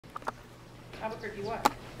Albuquerque what?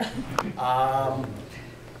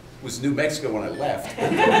 Was New Mexico when I left.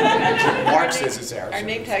 Mark says it's Arizona. Our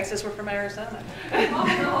name tag says we're from Arizona.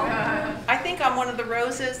 I think I'm one of the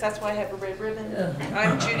Roses. That's why I have a red ribbon.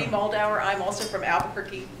 I'm Judy Muldawer. I'm also from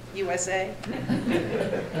Albuquerque, USA.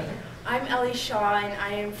 I'm Ellie Shaw, and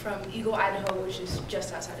I am from Eagle, Idaho, which is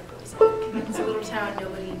just outside of Boise. It's a little town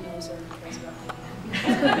nobody knows or cares about.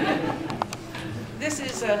 This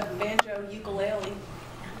is a banjo ukulele.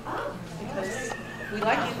 Because we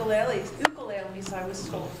like ukuleles, I was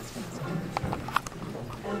told.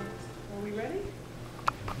 And are we ready?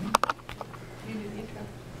 You do the intro.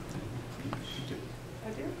 You do. I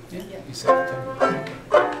do? Yeah. You said it.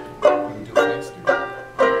 You can do it faster.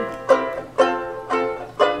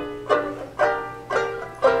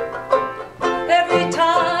 Every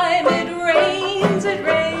time it rains,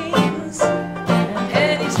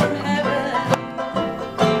 pennies from heaven.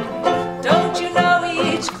 Don't you know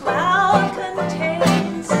each cloud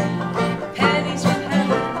contains pennies from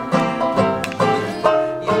heaven?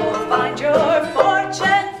 You'll find your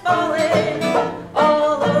fortune falling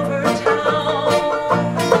all over town.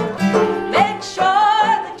 Make sure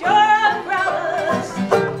that your umbrella's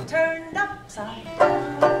turned upside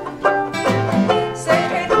down.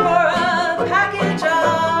 Save for a package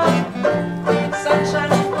of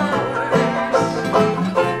sunshine and flowers.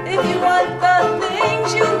 If you want the things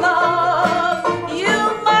you love, you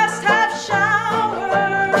must have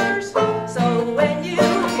showers. So when you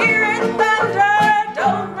hear it thunder,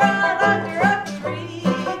 don't run under a tree.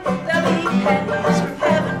 There'll be pennies from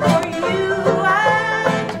heaven for you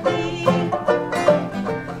and me.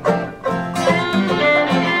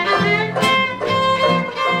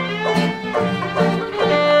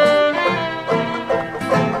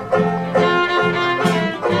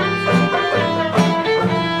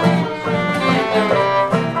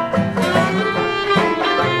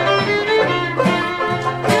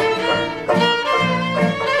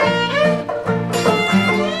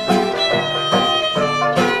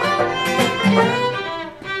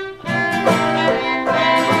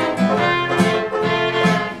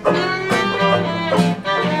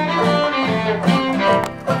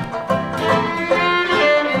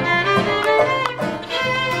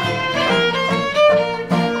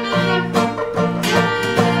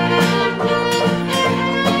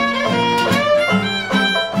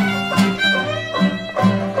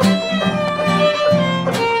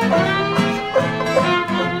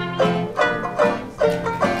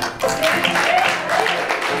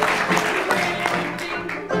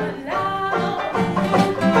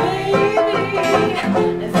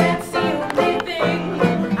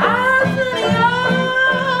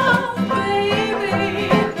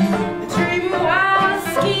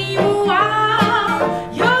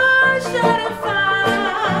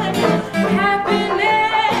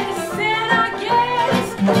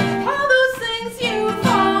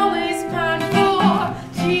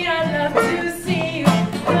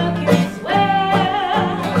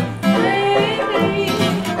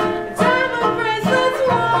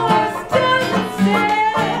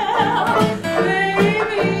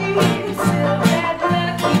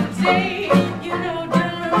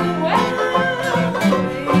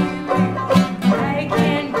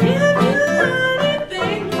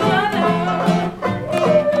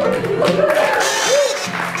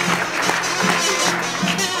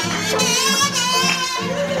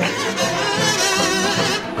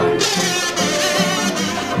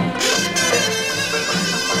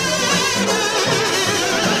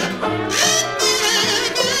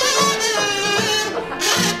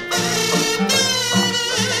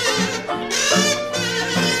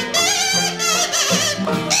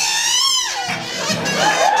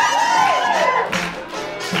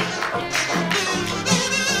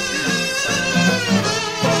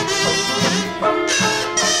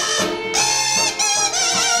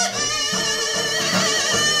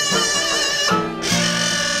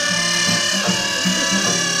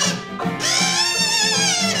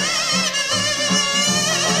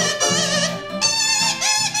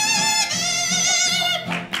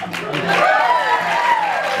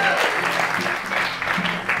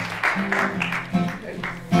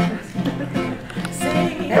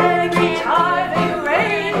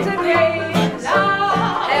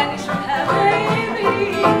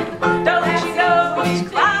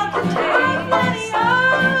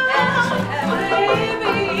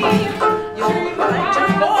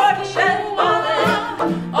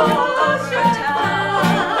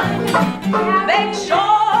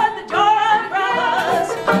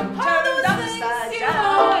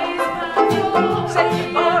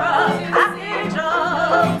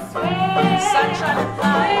 Sunshine and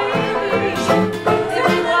flowers. If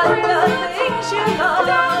you want the things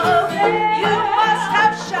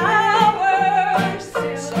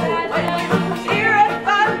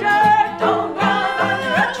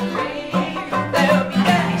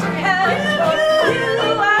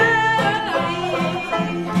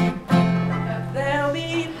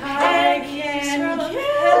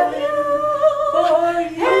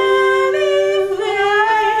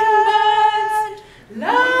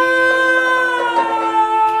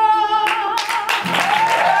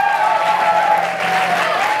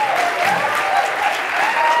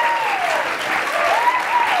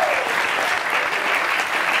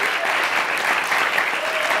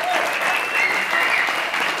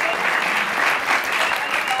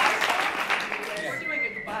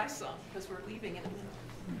song because we're leaving in a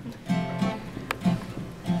minute.